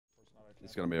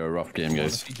It's gonna be a rough game,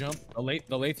 guys. Jump. The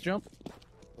late jump.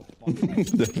 Watch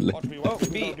me. Oh,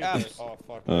 B, apps. Oh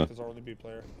fuck, there's our only B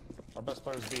player. Our best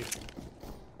player is B.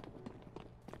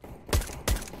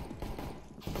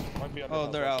 Might be Oh,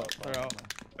 they're out. They're out.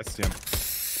 I see him.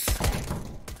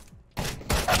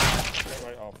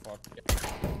 Right. Oh fuck.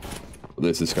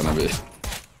 This is gonna be.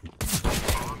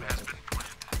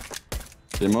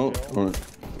 Demo or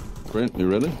Green, you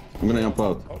ready? I'm gonna jump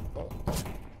out.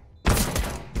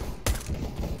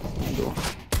 Go.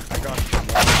 I got you.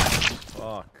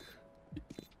 Fuck.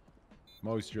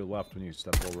 Most to your left when you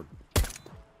step forward.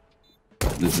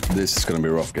 This is gonna be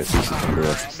rough, guys. This is gonna be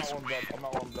rough. I'm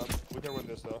not warmed up. We can win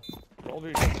this though. The older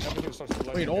you get, everything starts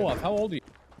to Wait, Olaf, how old are you?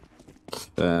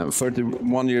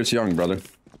 31 years young, brother.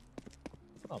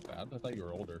 Not bad. I thought you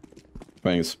were older.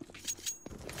 Thanks.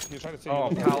 You're trying to say Oh,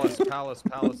 Palace.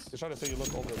 You're trying to say you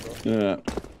look older, bro. Yeah.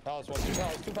 Palace, 1, 2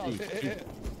 Palace, 2 Palace. Hit.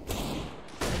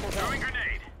 Throwing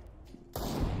grenade.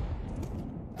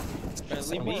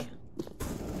 Leave me.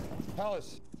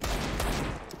 Palace.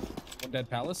 One dead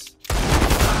Palace.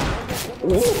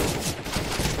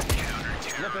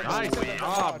 Nice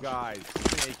job, guys.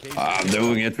 I'm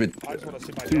doing it with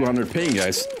 200 ping,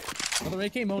 guys. Another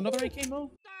AK Mo. Another AK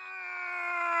Mo.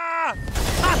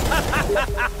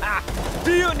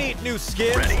 Do you need new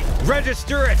skins?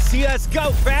 Register at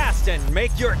csgo fast and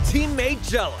make your teammate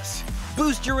jealous.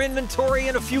 Boost your inventory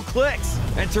in a few clicks.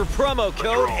 Enter promo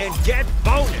code and get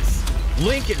bonus.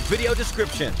 Link in video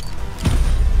description.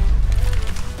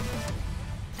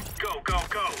 Go.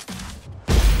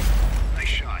 Nice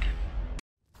shot.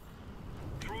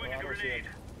 Throwing a grenade.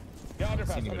 Yeah,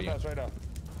 underpass right now.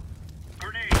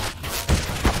 Grenade.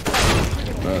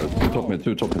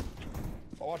 Two top mid.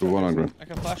 100. I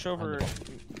can flash over.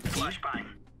 Flashbang.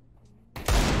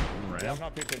 Yeah, I'm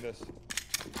not picking this.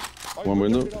 One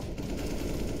window.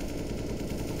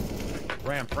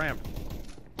 Ramp.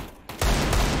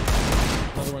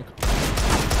 Another one.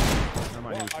 Never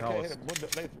mind, I he's can't Palace.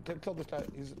 hit him. Kill this guy.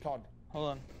 He's con. Hold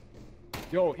on.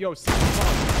 Yo,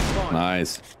 spawn.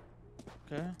 Nice.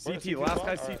 Okay. CT, last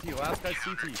guy CT.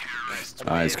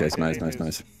 Nice, guys. Nice.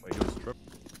 Wait, he was tripping.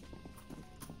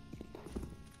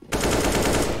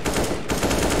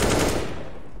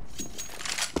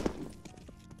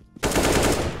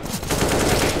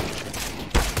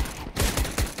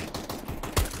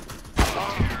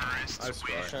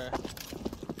 Sure.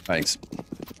 Thanks.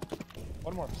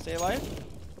 One more. Stay alive.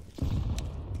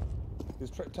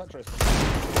 He's Tetris.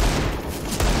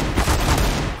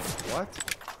 What?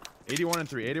 81 and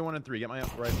 3. Get my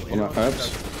rifle. On our apps.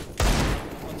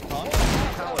 One's con.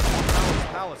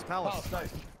 Palace.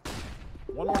 Nice.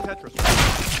 One more Tetris.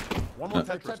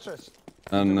 Tetris.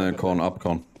 And con, up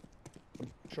con.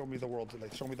 Show me the world,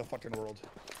 like, show me the fucking world.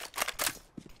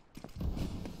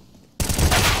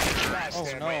 Oh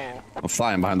no. I'm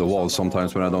flying behind the wall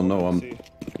sometimes when I don't know.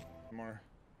 More.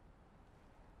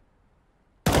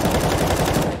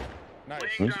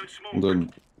 Nice. The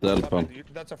dead pump.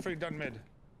 That's a free done mid.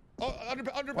 Oh, under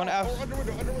One out.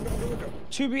 window.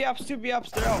 2 B ups. They're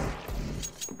out.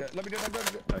 Yeah, let me do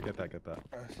that. I get that.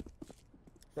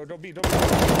 No, don't be.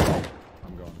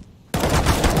 I'm going.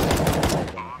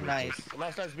 Nice.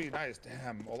 Last guy's B. Nice.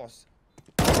 Damn, almost.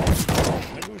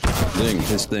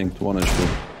 His ding, 1 HP.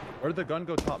 Where did the gun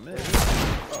go top mid?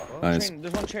 Nice.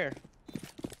 There's one chair.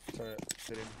 Sorry,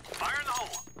 sit in. Fire in the hole.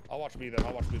 I'll watch B then.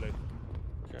 I'll watch B later.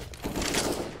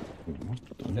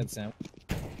 Dead Sam.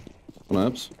 On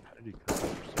apps. How did he come?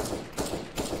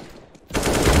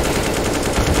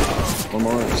 One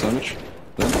more sandwich.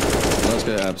 Then last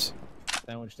guy apps.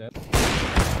 Sandwich dead.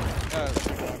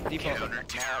 Default.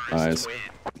 Nice.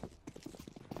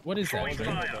 What is that?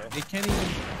 Train? They can't even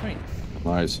train.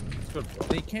 Nice.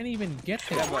 They can't even get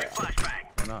there.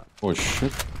 Flashbang. Or not? Oh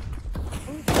shit.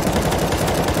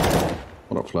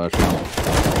 What a flash. I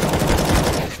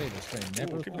say this train.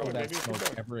 Never throw that smoke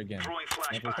ever again. Throwing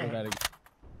Never throw flashbang. that again.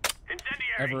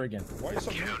 Incendiary. Ever again. Why are you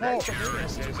so mean?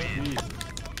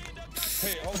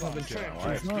 Hey, hold on.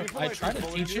 I try to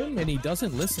teach him and he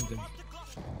doesn't listen to me.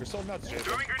 You're so nuts, Jason.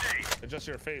 Throwing grenade. It's just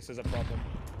your face is a problem.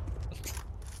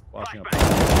 Watching up.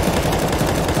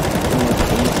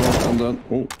 I'm done.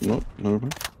 Oh, no, never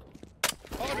mind.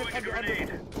 Throwing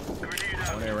grenade. Grenade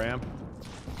out. 1A ramp.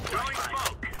 Throwing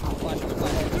smoke.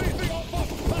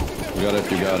 You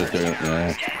got it.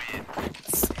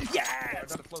 Yeah.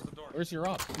 Where's your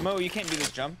op? Mo, you can't do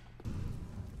this jump.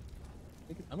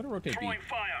 I'm gonna rotate B. Throwing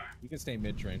fire. You can stay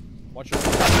mid train. Watch your.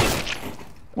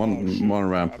 One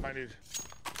ramp. I might need.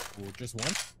 Ooh, just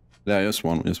one. Yeah, just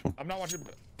one. I'm not watching.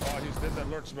 Oh, he did the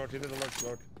lurch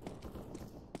mode.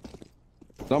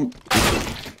 Dump.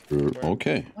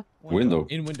 Okay. Window.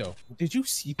 In window. Did you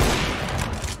see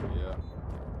that? Yeah.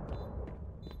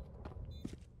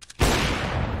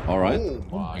 All right. Oh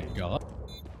Oh my god.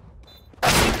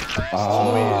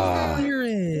 Ah, Clear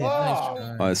it. Nice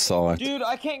try. I saw it. Dude,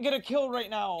 I can't get a kill right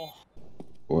now.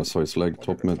 Oh, I saw his leg.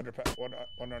 Top mid. One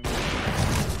on.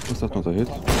 Was that not a hit?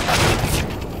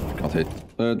 Not hit.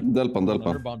 Delpan.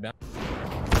 Another bomb down.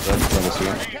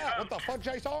 Cat, what the fuck,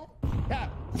 Jason?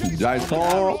 Cat.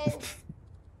 Jason.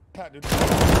 Cat, dude.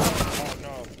 Oh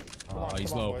no. Oh, he's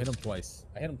come on, low. boys. Hit him twice.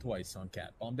 I hit him twice on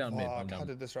cat. Bomb down mid. Bomb How down.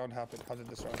 did this round happen?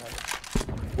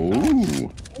 Ooh.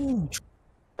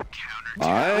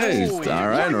 Nice. All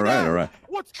right.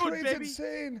 What's good, Train's baby?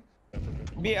 insane.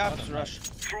 B ups rush.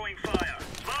 Throwing fire.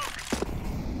 Smoke.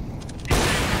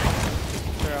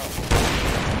 They're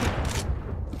out.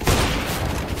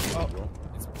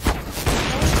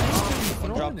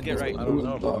 Drop, get right. I don't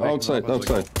know. if I'm making Outside. up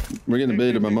as I go. We're gonna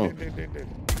beat him, mo.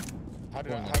 How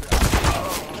did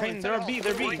Train, they're B,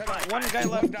 they're B. One guy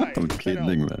left. I'm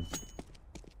kidding, man.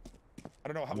 I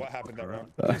don't know what happened that round.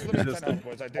 Is It's literally this 10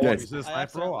 boys. I did Yeah. it. Is this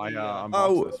sniper roll? I'm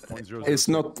Oh, boxes. 1-0-0. it's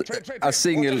not a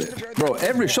single. Bro,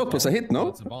 every shot was a hit, Oh, no?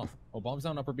 it's a bomb. Oh, bomb's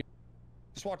down upper B.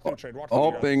 Just walk through, Train. Walk through.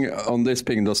 Hopping on this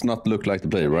ping does not look like the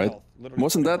play, right?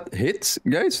 Wasn't that hits,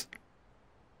 guys?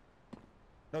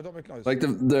 No, don't make noise. Like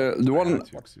the one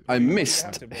I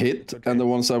missed hit, and the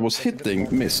ones I was hitting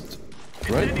missed,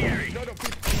 right? No,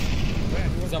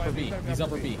 He's upper B. He's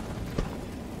upper B.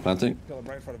 Planting. Kill him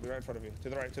right in front of you, right in front of you. To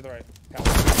the right, to the right. Oh,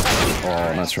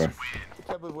 that's right. I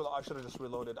can't believe I should have just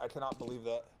reloaded. I cannot believe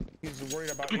that. He's worried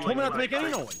about. You told me not to make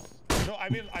any noise. No, I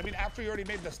mean, after you already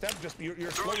made the step, just you're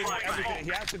slowing everything.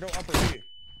 He has to go upper B.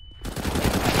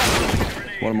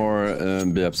 One more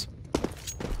BFs.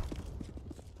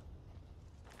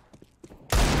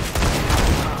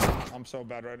 I'm so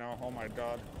bad right now. Oh my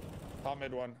god. Top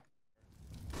mid one.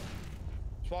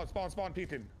 Spawn,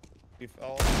 peeking. He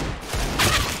fell.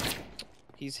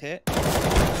 He's hit.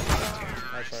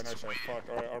 Nice try. Fuck.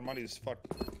 Alright, our money's fucked.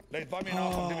 Nate, buy me an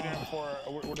off. I'm dividend before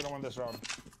we're gonna win this round.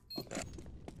 Okay.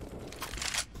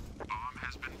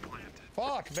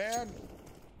 Fuck, man.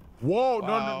 Whoa,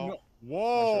 Wow. no.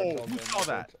 Whoa, you saw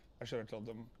that. I should have told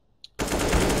them.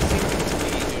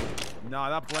 No,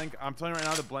 that blank. I'm telling you right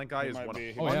now, the blank eye He is might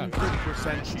be.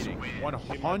 100% cheating. He might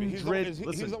be. 100. He's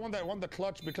Listen, the one that won the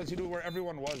clutch because he knew where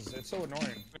everyone was. It's so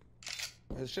annoying.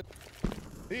 His shit.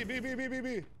 B.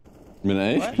 Min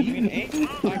A? What? You mean A?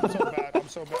 I'm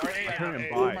so bad. Hey,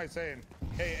 what am I saying?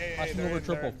 Hey, Flashing they're over in,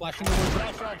 triple. they're in. Flashing over triple.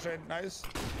 Nice round, Train. Nice.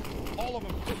 All of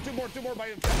them. Two more by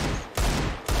him.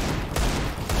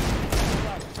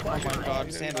 Oh my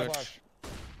god, sandwich.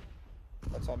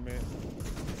 That's on me.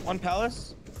 One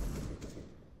palace.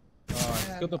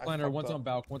 Kill the I planner. fucked One's up. on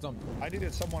Balk. One's on. I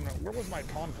needed someone. Where was my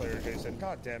con player, Jason?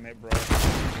 God damn it, bro.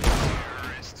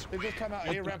 They just come out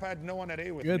A ramp. I had no one at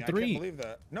A with You me. had I three. can't believe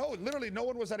that. No, literally, no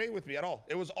one was at A with me at all.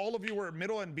 It was all of you were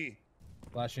middle and B.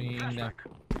 Flashing. Cat.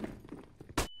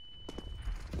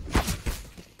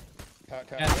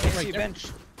 Right Right there. bench.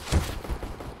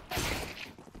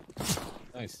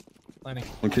 Nice. Planning.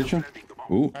 One kitchen?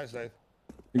 Ooh, Nice, Dave.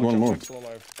 one more. Still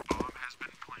alive.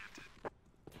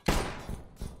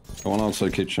 One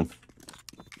outside kitchen.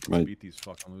 Right. beat these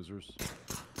fucking losers.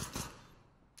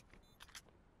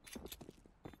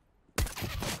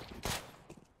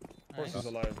 Horse is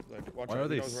alive. Like, watch Why out, are he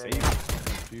they knows where safe? I am.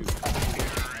 Confused.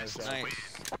 Nice job.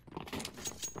 Nice.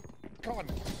 Come on.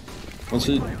 One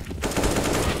C. God,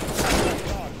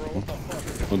 bro. What the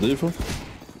fuck? One default.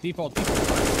 Default.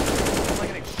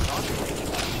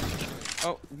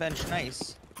 Oh, bench,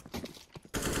 nice.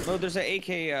 Oh, there's an AK.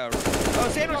 Oh,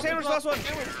 sandwich, last one.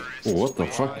 Oh, what the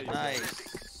fuck? Nice.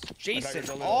 Jason.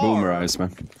 Boomer eyes,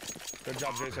 man. Good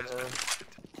job, Jason.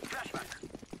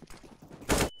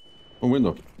 One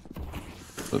window.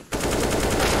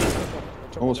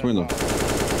 Almost window.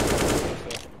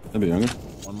 Maybe younger.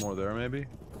 One more there, maybe.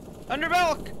 Under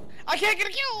Belk. I can't get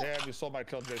a kill. Damn, you stole my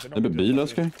kill, Jason. Maybe B,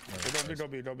 let's go.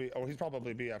 Don't be. Oh, he's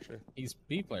probably B, actually. He's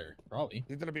B player, probably.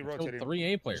 He's gonna be Killed rotating. 3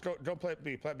 A player. Just go, don't play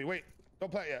B. Plant B. Wait,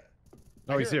 don't plant yet.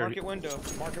 No, he's here. Market window.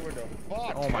 Market window.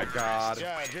 Fuck. Oh my god.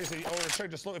 Yeah, Jason. Oh, try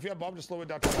to slow. If you have bomb, just slow it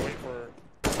down. Try to wait for.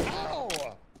 Ow!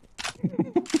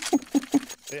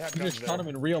 They had You guns just shot him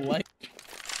there. in real life.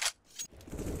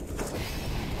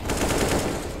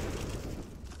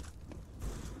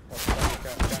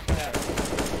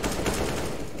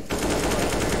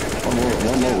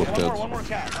 One more with One kids. more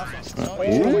cat. Last one.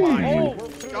 Ooh.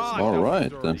 God, All that was right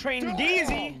dirty. then. Train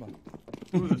Deezy.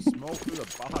 Through the smoke, through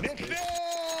the box. Nick bitch.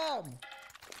 them!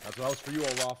 That's what was for you,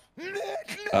 Olaf.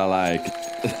 Nick I like.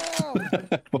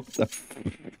 them! What the?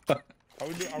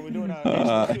 Are we doing ace?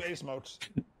 Let's do ace smokes.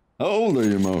 How old are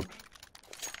you, Mo?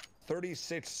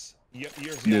 36 years.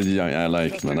 Yeah, I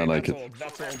like it, man. I like it.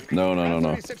 That's old. No.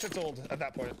 36, it's old at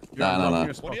that point. Nah.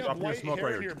 What do you have, Drop your white smoke hair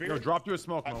right in your here. beard? Yo, drop you a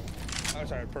smoke, Mo. Oh,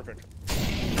 sorry, perfect.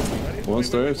 Ready? One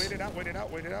stairs. Wait it out.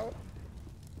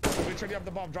 Make sure you have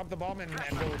the bomb. Drop the bomb and go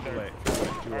in there. Alright,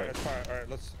 Alright, fire. Alright,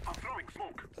 let's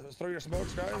throw your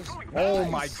smokes, guys. Oh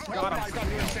my god, Oh my god,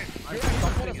 you're insane.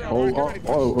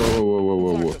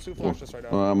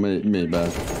 Oh, me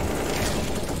bad.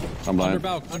 I'm blind.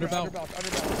 Under belt. Got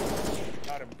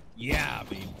him. Yeah,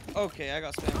 baby. Okay, I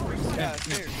got spam. Yeah,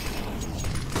 stairs.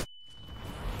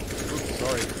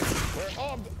 Sorry.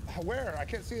 Where? I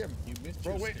can't see him. You missed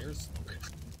Bro, your wait. stairs.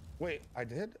 Wait, I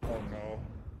did? Oh no.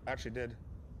 I actually did.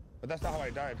 But that's not how I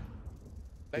died.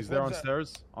 He's there on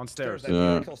stairs? On stairs.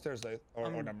 Yeah. Kill stairs, or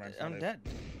never mind. I'm dead.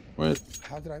 Wait,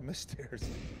 How did I miss stairs?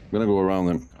 I'm gonna go around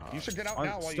him. You should get out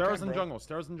now while you Stairs can, and bro. jungle.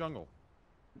 Stairs and jungle.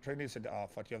 Train needs to. Oh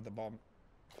fuck! You have the bomb.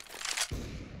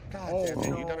 God Oh, damn it!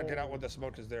 no. You gotta get out when the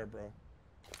smoke is there, bro.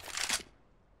 I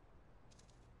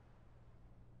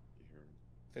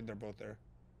think they're both there.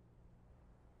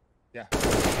 Yeah.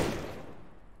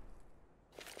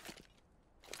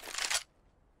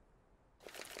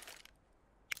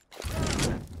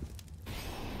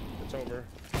 It's over.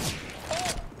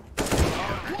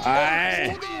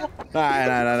 Aye. Nah.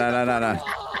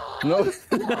 No. You're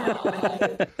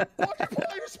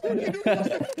smoking, dude.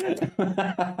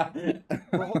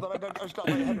 Bro, hold on. I just got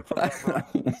lightheaded from that, bro.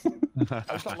 I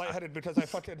just got lightheaded because I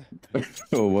fucking.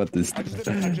 Oh, what is I just did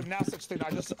a gymnastics thing. I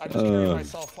just carried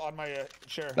myself on my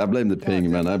chair. I blame the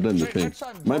ping, man. I blame the ping.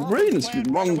 My brain is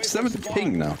 170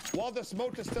 ping now. While the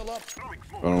smoke is still up. I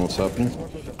don't know what's happening.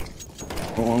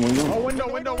 One window. Oh,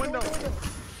 window.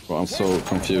 Oh, I'm so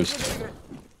confused.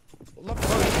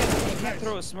 Can't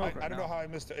throw a smoke. I don't know how I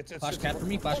missed it. It's Flash cat for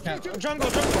me. Flash cat. Jungle.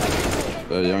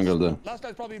 The jungle there. Last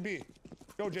guy's probably B.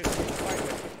 Go, Jason. Find it.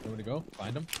 You want to go?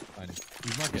 Find him.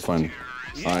 He's not It's getting. fine.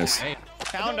 Nice. Hey,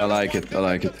 Found I him. like it. The gun.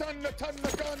 my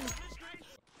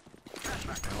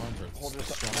arms are the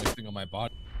strongest thing on my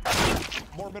body.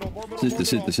 More middle.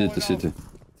 City.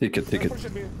 Ticket.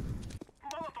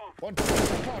 One, two,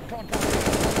 con.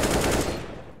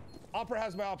 Opera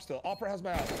has my op still.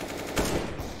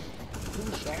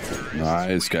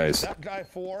 Nice, guys. That guy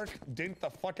 4 dinked the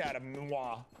fuck out of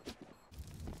m0E.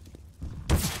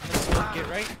 Get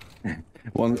right.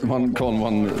 One con,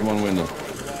 one window.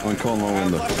 One con, one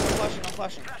I'm window.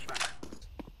 flashing.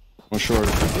 One short.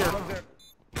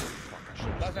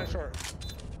 Last guy short.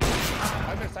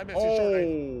 I missed. He's short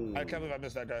right. I can't believe I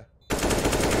missed that guy.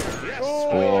 Yes!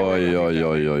 Oi.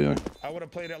 I would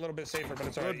have played it a little bit safer, but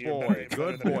it's alright.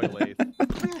 Good boy, Lath.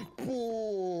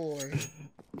 Boy.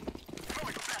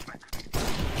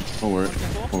 Don't worry.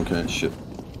 Okay, shit.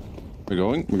 We're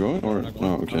going? Or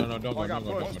no? Okay. No, don't go.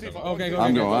 Okay, go.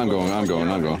 I'm going. I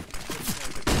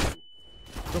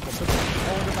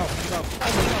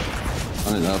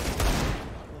need help.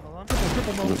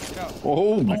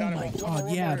 Oh my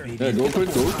God, yeah, baby. Yeah, go quick,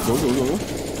 go.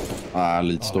 Ah,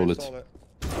 lead stole it.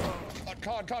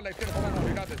 Con, like, hold on,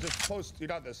 you got this. Just post, you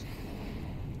got this.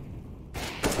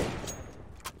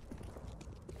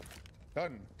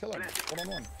 Done. Kill him.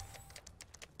 1-on-1.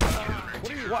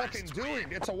 What are you fucking doing?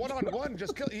 It's a 1-on-1.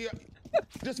 Just kill.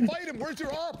 Just fight him. Where's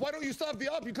your op? Why don't you still have the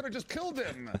op? You could have just killed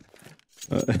him.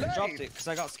 Dropped it because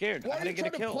I got scared. Why I are you didn't get a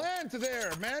trying to kill. plant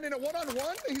there, man? In a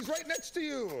 1-on-1, he's right next to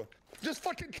you. Just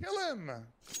fucking kill him. I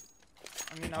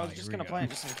mean, I was just gonna plant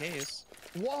just in case.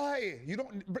 Why? You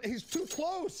don't. He's too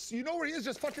close. You know where he is.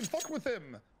 Just fucking fuck with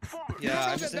him. Yeah,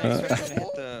 I just didn't expect him to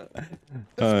hit the.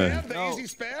 The spam, the No. easy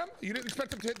spam. You didn't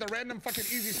expect him to hit the random fucking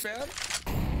easy spam.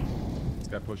 This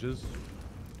guy pushes.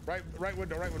 Right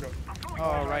window.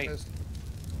 Oh, right. He's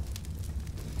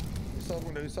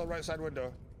still right side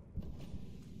window.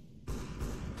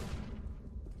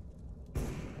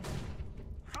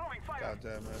 God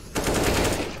damn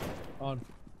it. On.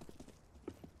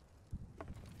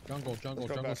 Jungle side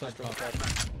top.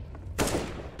 I'm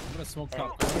gonna smoke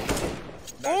top.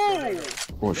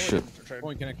 Oh shit.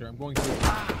 Going connector. I'm going through.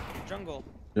 Jungle.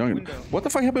 Jungle. What the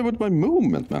fuck happened with my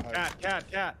movement, man?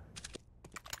 Cat.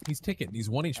 He's ticking. He's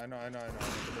 1 HP. I know.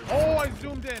 Oh, I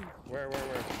zoomed in. Where?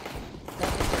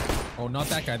 Oh, not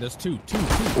that guy. There's two.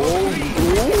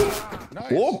 Oh.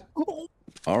 Nice. Oh.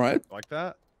 All right. Like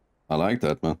that? I like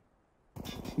that, man.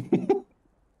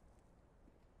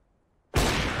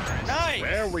 Nice.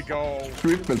 There we go.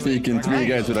 Triple peek in 3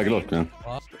 guys with a Glock, man.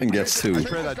 And gets 2.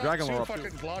 Pray that dragon lore up.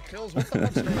 Fucking block kills. What the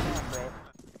fuck's going on, bro?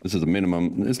 This is the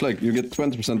minimum. It's like you get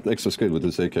 20% extra skill with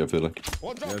this AK, I feel like.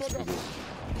 One drop. Close.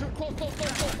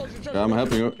 Yeah, I'm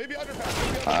helping you. Maybe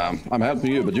underpass. I'm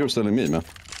helping you, but you're selling me, man.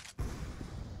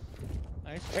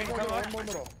 Nice. Train con.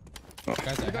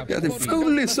 Guys, I have Yeah, they're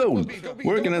fully zoned.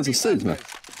 Working as a siege, man.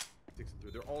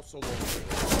 They're all so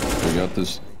We got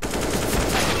this.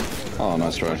 Oh,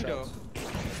 nice try.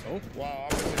 Wow.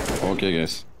 Okay,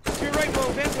 guys. To your right, Bo,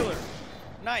 vent pillar.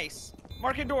 Nice.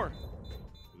 Marking door.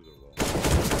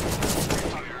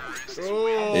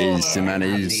 Easy, man,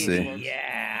 easy.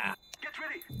 Yeah.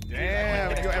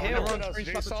 Damn! Everyone Hell,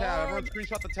 screenshot the tab. Everyone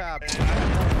screenshot the tab. I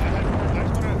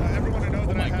just want everyone to know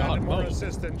that my I had God, more Bo.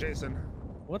 assists than Jason.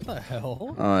 What the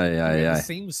hell? Aye, We aye, had aye. the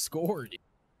same score.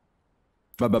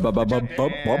 Damn, look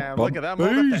at that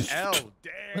moment at the L.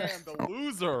 Damn, the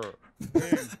loser.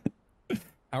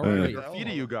 How are you?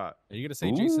 Graffiti you got. Are you gonna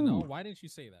say Jason? Oh, why didn't you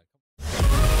say that?